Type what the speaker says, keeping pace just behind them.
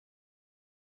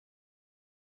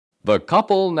The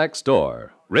Couple Next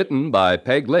Door, written by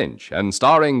Peg Lynch and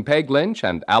starring Peg Lynch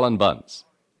and Alan Bunce.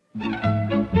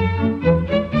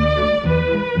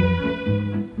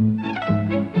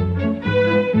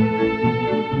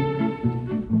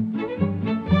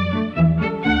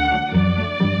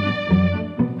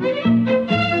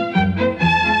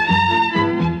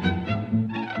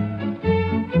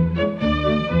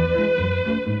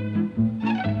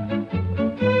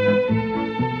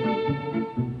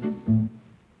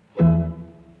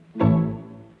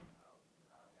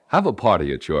 Have a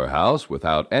party at your house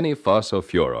without any fuss or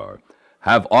furor.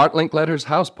 Have Art Linkletter's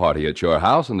house party at your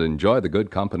house and enjoy the good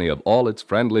company of all its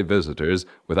friendly visitors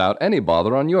without any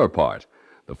bother on your part.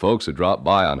 The folks who drop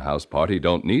by on house party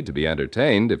don't need to be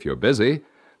entertained if you're busy.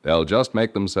 They'll just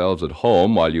make themselves at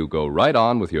home while you go right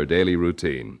on with your daily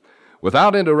routine.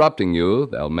 Without interrupting you,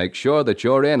 they'll make sure that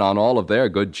you're in on all of their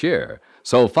good cheer.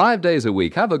 So 5 days a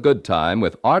week, have a good time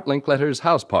with Art Linkletter's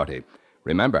house party.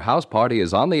 Remember, House Party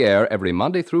is on the air every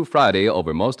Monday through Friday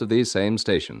over most of these same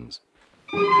stations.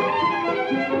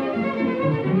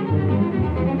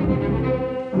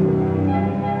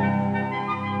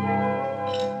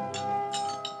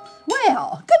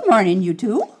 Well, good morning, you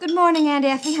two. Good morning, Aunt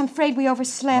Effie. I'm afraid we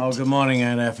overslept. Oh, good morning,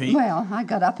 Aunt Effie. Well, I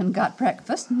got up and got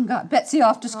breakfast and got Betsy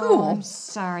off to school. Oh, I'm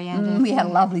sorry, Aunt Effie. We had a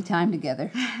lovely time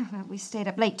together. Well, we stayed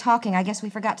up late talking. I guess we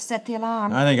forgot to set the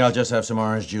alarm. I think I'll just have some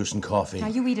orange juice and coffee. Now,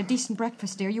 you eat a decent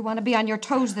breakfast, dear. You want to be on your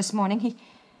toes this morning. He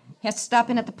has to stop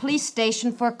in at the police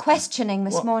station for questioning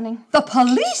this morning. The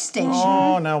police station?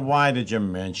 Oh, now why did you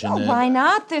mention it? Why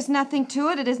not? There's nothing to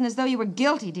it. It isn't as though you were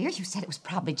guilty, dear. You said it was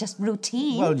probably just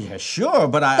routine. Well, yeah, sure,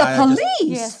 but The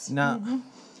police? Yes. No. Mm-hmm.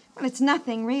 Well, it's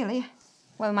nothing, really.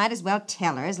 Well, might as well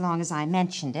tell her as long as I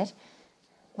mentioned it.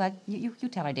 Well, you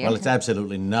tell her, dear. Well, it's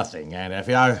absolutely nothing, Aunt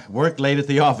Effie. I worked late at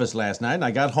the office last night, and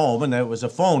I got home, and there was a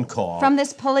phone call. From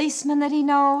this policeman that he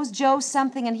knows, Joe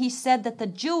something, and he said that the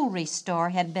jewelry store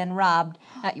had been robbed.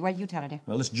 Well, you tell her, dear.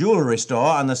 Well, this jewelry store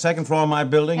on the second floor of my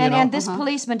building, And this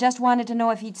policeman just wanted to know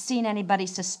if he'd seen anybody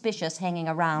suspicious hanging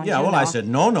around. Yeah, well, I said,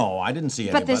 no, I didn't see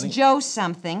anybody. But this Joe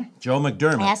something Joe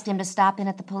McDermott. asked him to stop in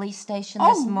at the police station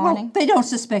this morning. Well, they don't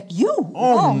suspect you.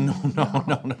 Oh,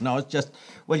 no. It's just,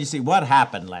 well, you see, what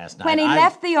happened last night? When he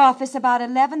left the office about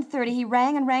 11:30, he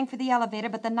rang for the elevator,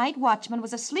 but the night watchman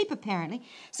was asleep, apparently,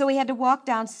 so he had to walk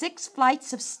down 6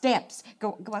 flights of steps.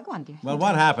 Go on, dear. Well,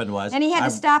 what happened was... And he had to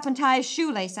stop and tie his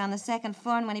shoelace on the second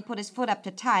floor, and when he put his foot up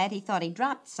to tie it, he thought he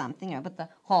dropped something, but the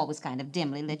hall was kind of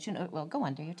dimly lit. Well, go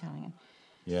on, dear, you're telling him.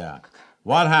 Yeah.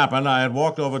 What happened, I had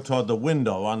walked over toward the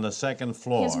window on the second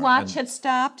floor. His watch had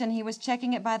stopped, and he was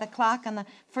checking it by the clock on the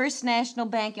First National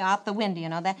Bank out the window,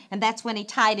 and that's when he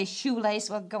tied his shoelace.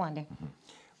 Well, go on, dear.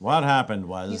 What happened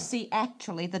was... You see,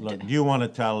 actually, Look, do you want to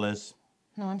tell this?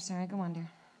 No, I'm sorry. Go on, dear.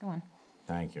 Go on.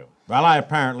 Thank you. Well, I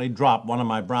apparently dropped one of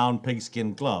my brown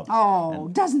pigskin gloves. Oh,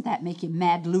 doesn't that make you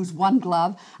mad to lose one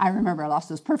glove? I remember I lost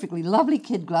those perfectly lovely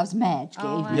kid gloves Madge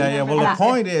gave me. Yeah, well, the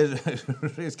point is,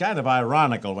 it's kind of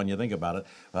ironical when you think about it,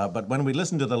 but when we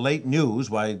listened to the late news,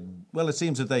 it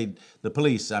seems that the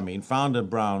police, found a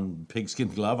brown pigskin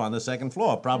glove on the second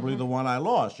floor, probably the one I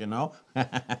lost,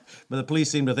 But the police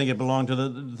seem to think it belonged to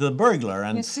the burglar,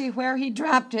 and... You see where he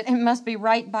dropped it? It must be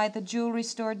right by the jewelry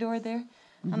store door there.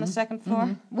 On the second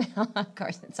floor? Well, of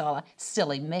course, it's all a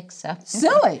silly mix-up.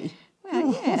 Silly?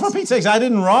 Well, yes. For Pete's sakes, I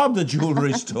didn't rob the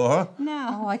jewelry store.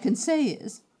 No. All I can say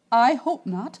is, I hope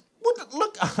not.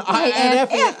 Look,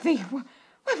 Aunt Effie,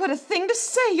 what a thing to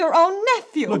say, your own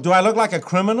nephew. Look, do I look like a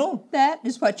criminal? That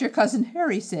is what your cousin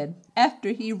Harry said after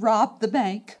he robbed the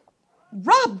bank.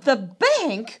 Robbed the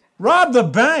bank? Robbed the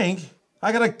bank?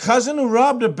 I got a cousin who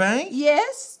robbed a bank?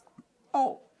 Yes?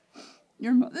 Oh,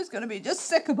 your mother's going to be just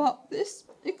sick about this.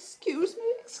 Excuse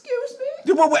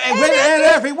me. Aunt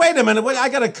Effie, wait a minute. I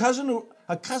got a cousin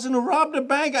who robbed a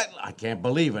bank? I can't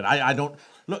believe it. I don't...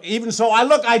 Look, even so,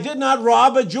 I did not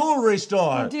rob a jewelry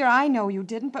store. Oh, dear, I know you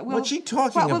didn't, but What's she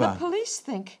talking about? What will about? the police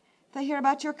think? If they hear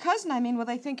about your cousin, will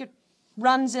they think it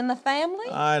runs in the family?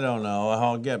 I don't know.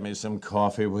 Oh, get me some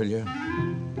coffee, will you?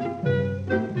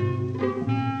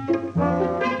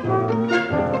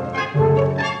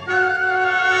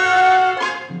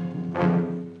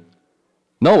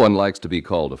 No one likes to be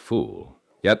called a fool.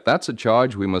 Yet that's a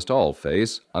charge we must all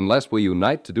face unless we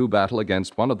unite to do battle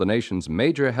against one of the nation's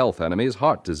major health enemies,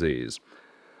 heart disease.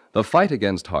 The fight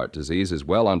against heart disease is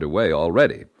well underway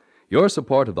already. Your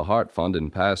support of the Heart Fund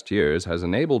in past years has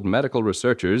enabled medical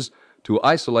researchers to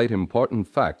isolate important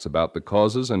facts about the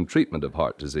causes and treatment of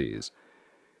heart disease.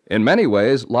 In many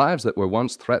ways, lives that were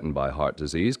once threatened by heart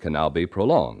disease can now be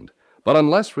prolonged. But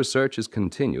unless research is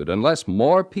continued, unless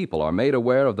more people are made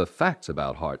aware of the facts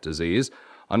about heart disease,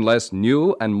 unless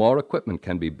new and more equipment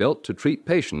can be built to treat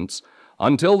patients.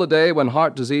 Until the day when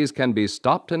heart disease can be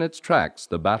stopped in its tracks,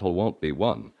 the battle won't be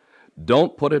won.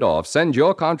 Don't put it off. Send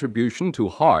your contribution to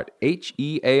HEART,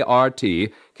 H-E-A-R-T,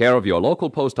 care of your local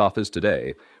post office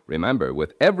today. Remember,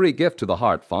 with every gift to the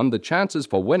Heart Fund, the chances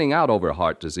for winning out over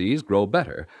heart disease grow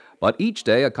better. But each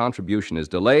day a contribution is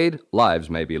delayed, lives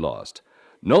may be lost.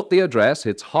 Note the address.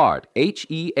 It's HEART,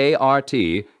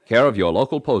 H-E-A-R-T, care of your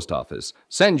local post office.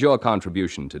 Send your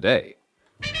contribution today.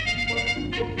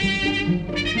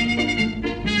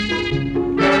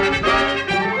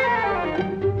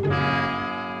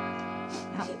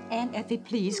 Aunt Effie,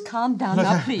 please, calm down Look,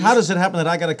 now, please. how does it happen that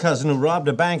I got a cousin who robbed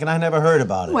a bank and I never heard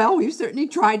about it? Well, we've certainly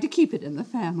tried to keep it in the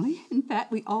family. In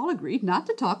fact, we all agreed not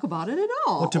to talk about it at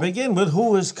all. Well, to begin with,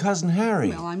 who is Cousin Harry?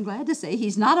 Well, I'm glad to say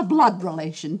he's not a blood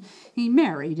relation. He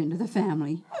married into the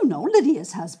family. You know,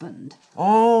 Lydia's husband.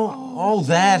 Oh,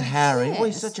 that Harry. yes. Well,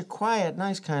 he's such a quiet,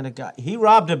 nice kind of guy. He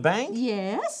robbed a bank?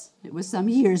 Yes, it was some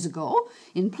years ago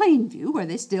in Plainview, where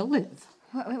they still live.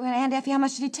 Well, Aunt Effie, how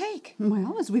much did he take?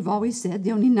 Well, as we've always said,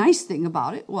 the only nice thing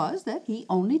about it was that he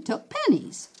only took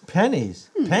pennies. Pennies?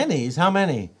 Pennies? How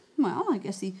many? Well, I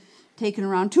guess he taken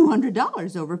around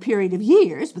 $200 over a period of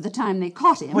years by the time they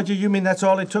caught him. What, you mean that's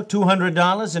all it took,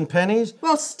 $200 in pennies?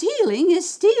 Well, stealing is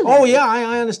stealing. Oh, yeah,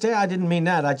 I understand. I didn't mean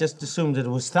that. I just assumed that it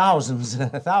was thousands.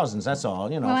 Thousands, that's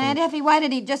all, you know. Well, Aunt Effie, why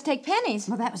did he just take pennies?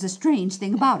 Well, that was a strange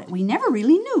thing about it. We never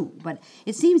really knew, but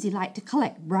it seems he liked to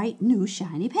collect bright, new,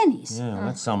 shiny pennies. Yeah,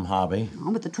 that's some hobby.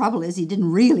 Oh, but the trouble is he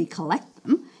didn't really collect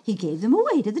them. He gave them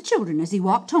away to the children as he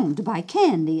walked home to buy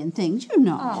candy and things, you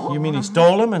know. You mean he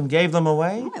stole them and gave them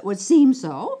away? It would seem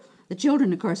so. The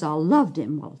children, of course, all loved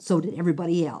him. Well, so did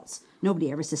everybody else.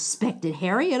 Nobody ever suspected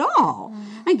Harry at all.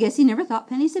 I guess he never thought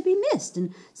pennies had been missed,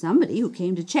 and somebody who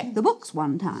came to check the books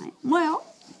one time. Well...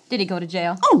 Did he go to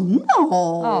jail? Oh, no!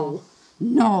 Oh.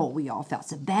 No, we all felt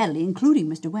so badly, including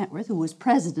Mr. Wentworth, who was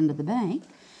president of the bank.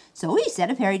 So he said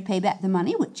if Harry'd pay back the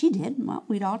money, which he did, well,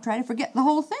 we'd all try to forget the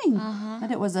whole thing. But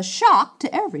it was a shock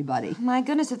to everybody. My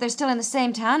goodness, if they're still in the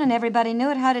same town and everybody knew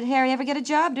it, how did Harry ever get a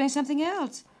job doing something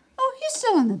else? Oh, he's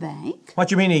still in the bank.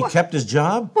 What, you mean he kept his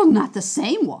job? Well, not the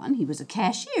same one. He was a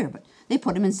cashier, but they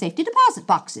put him in safety deposit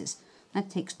boxes. That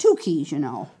takes 2 keys, you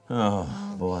know.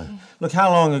 Oh, boy. Look,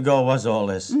 how long ago was all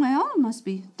this? Well, it must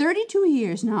be 32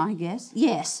 years now, I guess.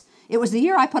 Yes. It was the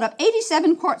year I put up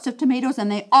 87 quarts of tomatoes,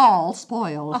 and they all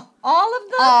spoiled. Oh, all of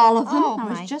them? All of them. Oh, I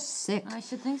was my. just sick. I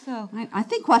should think so. I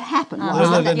think what happened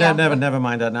was... Never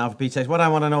mind that now, for Pete's sake. What I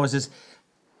want to know is this.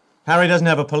 Harry doesn't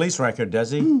have a police record,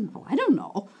 does he? Oh, I don't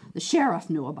know. The sheriff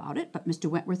knew about it, but Mr.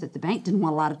 Wentworth at the bank didn't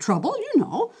want a lot of trouble, you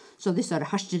know. So they sort of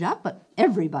hushed it up, but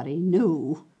everybody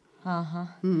knew.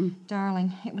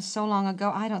 Darling, it was so long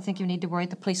ago, I don't think you need to worry.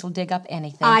 The police will dig up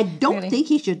anything. I don't Really. think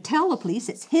he should tell the police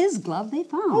it's his glove they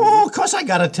found. Oh, of course I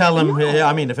gotta tell him.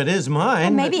 I mean, if it is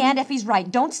mine. Maybe Aunt Effie's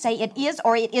right. Don't say it is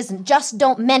or it isn't. Just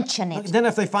don't mention it. Then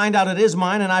if they find out it is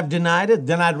mine and I've denied it,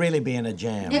 then I'd really be in a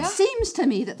jam. It seems to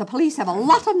me that the police have a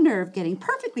lot of nerve getting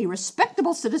perfectly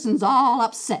respectable citizens all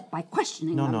upset by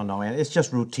questioning them. No, Aunt. It's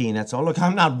just routine, that's all. Look,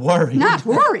 I'm not worried. Not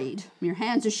worried. Your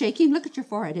hands are shaking. Look at your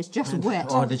forehead. It's just wet.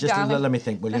 Oh, just darling. let me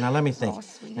think, will you? Now, let me think. Oh,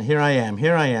 sweetie. And here I am.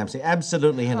 See,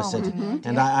 absolutely innocent.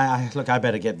 And look, I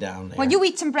better get down there. Well, you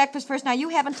eat some breakfast first now. You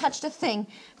haven't touched a thing.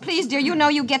 Please, dear, you know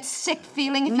you get sick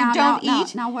feeling if you don't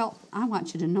eat. Well, I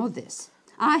want you to know this.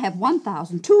 I have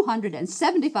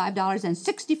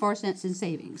 $1,275.64 in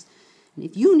savings. And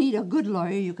if you need a good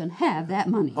lawyer, you can have that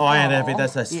money. Oh, Aunt Effie,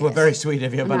 that's Yes. very sweet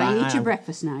of you, but Now, I... eat your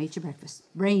breakfast now. Eat your breakfast.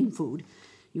 Brain food.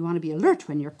 You want to be alert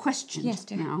when you're questioned. Yes,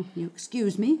 dear. Now, you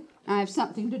excuse me. I have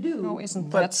something to do. Oh,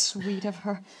 isn't that sweet of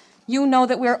her? You know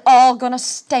that we're all going to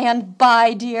stand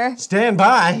by, dear. Stand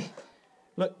by.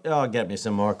 Look, get me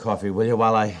some more coffee, will you,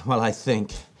 while I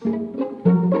think.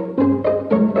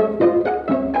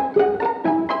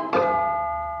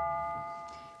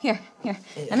 Here.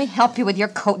 Let me help you with your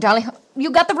coat, darling.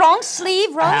 You got the wrong sleeve,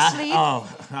 sleeve. Oh,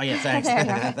 yeah, thanks. There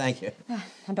you are. Thank you.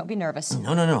 And don't be nervous.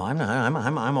 No, I'm not.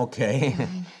 I'm okay.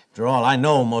 After all, I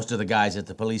know most of the guys at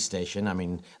the police station. I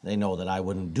mean, they know that I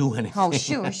wouldn't do anything. Oh,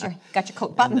 sure. Got your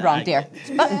coat buttoned wrong, dear.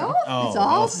 It's buttoned. Well, it's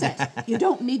all set. You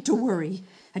don't need to worry.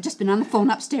 I've just been on the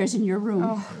phone upstairs in your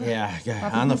room. Yeah,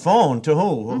 on the phone. To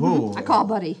who? Who? I called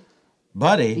Buddy.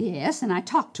 Buddy? Yes, and I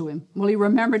talked to him. Well, he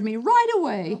remembered me right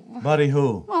away. Buddy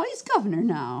who? Well, he's governor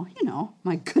now, you know.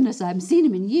 My goodness, I haven't seen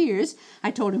him in years. I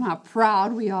told him how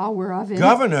proud we all were of him.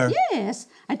 Governor? Yes.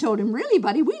 I told him, really,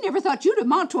 Buddy, we never thought you'd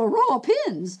amount to a row of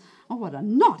pins. Oh, what a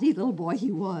naughty little boy he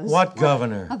was. What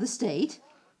governor? Of the state.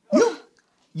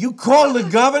 You called the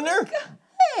governor?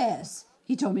 Yes.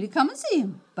 He told me to come and see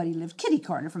him, but he lived kitty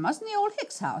corner from us in the old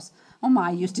Hicks house. Oh, my,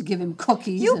 I used to give him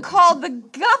cookies. You called the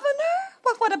governor?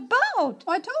 What about?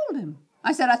 I told him.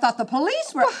 I said I thought the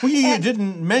police were... Well, you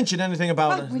didn't mention anything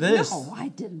about this. No, I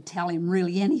didn't tell him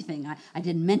really anything. I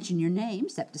didn't mention your name,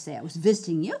 except to say I was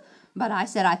visiting you. But I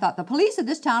said I thought the police of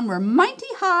this town were mighty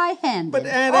high-handed. But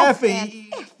Aunt Effie...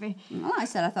 Aunt Effie. Well, I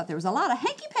said I thought there was a lot of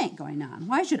hanky-pank going on.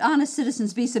 Why should honest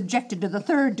citizens be subjected to the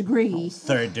third degree?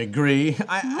 Third degree?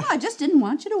 Well, I just didn't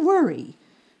want you to worry.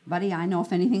 Buddy, I know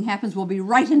if anything happens, we'll be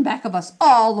right in back of us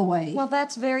all the way. Well,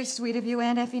 that's very sweet of you,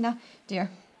 Aunt Effie. Now, dear,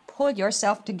 pull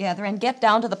yourself together and get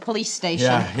down to the police station.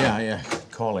 Yeah.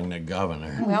 Calling the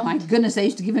governor. Well, my goodness, I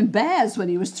used to give him baths when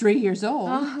he was 3 years old.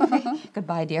 Oh, okay.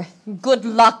 Goodbye, dear. Good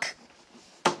luck.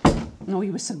 Oh,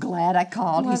 he was so glad I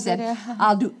called. Was he said, it,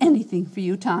 I'll do anything for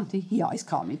you, Tonty. He always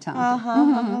called me Tonty.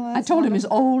 I told him his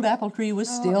old apple tree was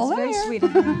still there. Very sweet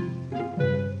of him.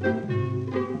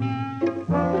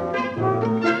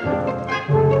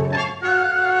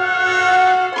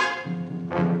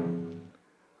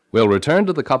 We'll return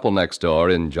to the couple next door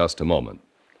in just a moment.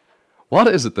 What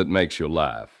is it that makes you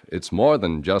laugh? It's more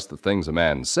than just the things a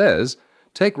man says.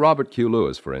 Take Robert Q.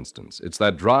 Lewis, for instance. It's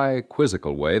that dry,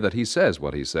 quizzical way that he says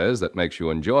what he says that makes you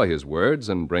enjoy his words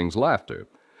and brings laughter.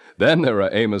 Then there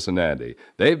are Amos and Andy.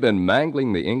 They've been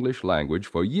mangling the English language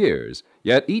for years,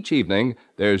 yet each evening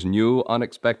there's new,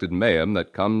 unexpected mayhem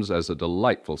that comes as a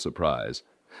delightful surprise.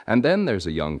 And then there's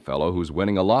a young fellow who's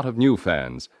winning a lot of new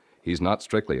fans. He's not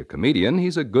strictly a comedian.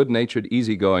 He's a good-natured,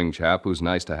 easygoing chap who's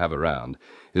nice to have around.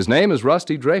 His name is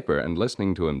Rusty Draper, and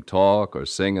listening to him talk or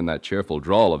sing in that cheerful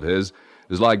drawl of his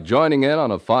is like joining in on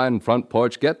a fine front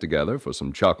porch get-together for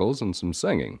some chuckles and some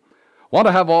singing. Want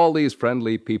to have all these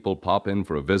friendly people pop in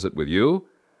for a visit with you?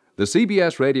 The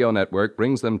CBS Radio Network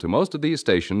brings them to most of these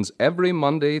stations every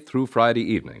Monday through Friday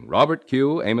evening. Robert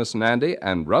Q., Amos and Andy,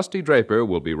 and Rusty Draper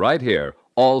will be right here,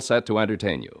 all set to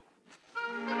entertain you.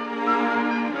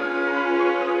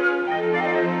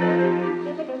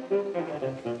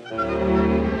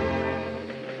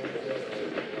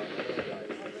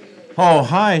 Oh,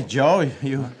 hi, Joe.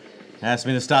 You asked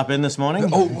me to stop in this morning?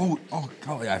 Oh,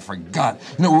 golly, I forgot.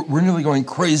 You know, we're nearly going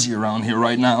crazy around here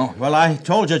right now. Well, I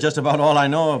told you just about all I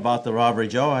know about the robbery,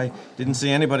 Joe. I didn't see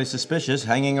anybody suspicious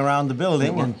hanging around the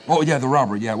building. And... Oh, yeah, the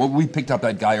robbery, yeah. Well, we picked up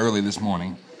that guy early this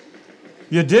morning.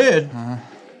 You did?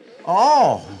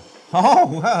 Oh,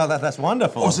 well, that's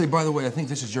wonderful. Oh, say, by the way, I think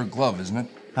this is your glove, isn't it?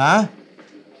 Huh?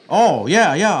 Oh,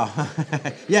 yeah.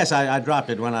 Yes, I dropped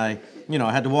it when I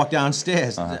had to walk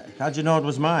downstairs. How'd you know it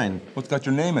was mine? What's got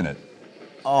your name in it?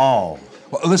 Oh.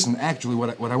 Well, listen, actually,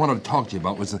 what I wanted to talk to you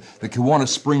about was the Kiwanis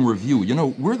Spring Review. You know,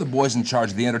 we're the boys in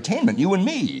charge of the entertainment, you and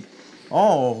me.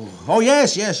 Oh,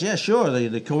 yes, sure,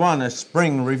 the Kiwanis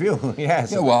Spring Review,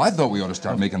 yes. Yeah, well, I thought we ought to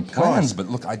start making plans, but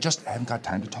look, I just haven't got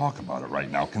time to talk about it right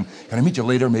now. Can I meet you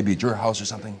later, maybe at your house or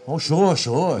something? Oh, sure.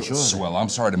 Swell, I'm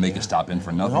sorry to make you stop in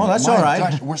for nothing. Oh, that's My all right.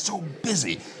 Gosh, we're so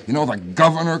busy. You know, the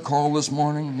governor called this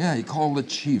morning. Yeah, he called the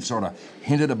chief, sort of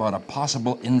hinted about a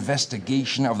possible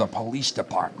investigation of the police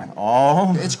department.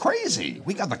 Oh? It's crazy.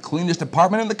 We got the cleanest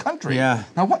department in the country. Yeah.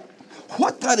 Now,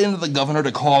 what got into the governor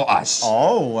to call us?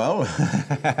 Oh, well,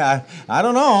 I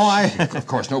don't know. Of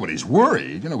course, nobody's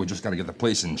worried. You know, we just got to get the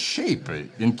place in shape,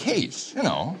 in case, you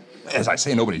know. As I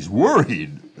say, nobody's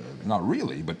worried. Not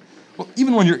really, but, well,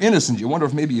 even when you're innocent, you wonder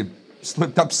if maybe you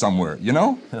slipped up somewhere, you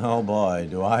know? Oh, boy,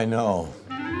 do I know.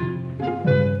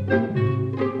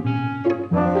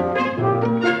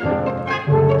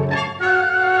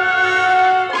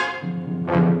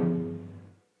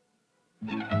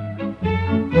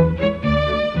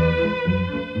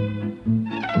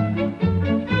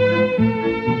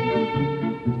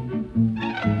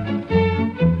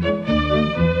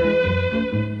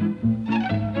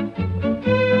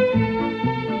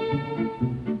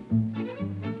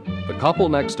 The Couple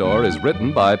Next Door is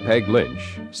written by Peg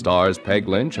Lynch, stars Peg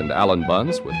Lynch and Alan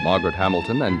Bunce with Margaret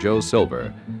Hamilton and Joe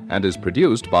Silver, and is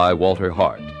produced by Walter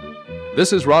Hart.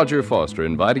 This is Roger Foster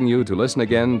inviting you to listen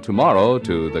again tomorrow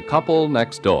to The Couple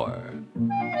Next Door.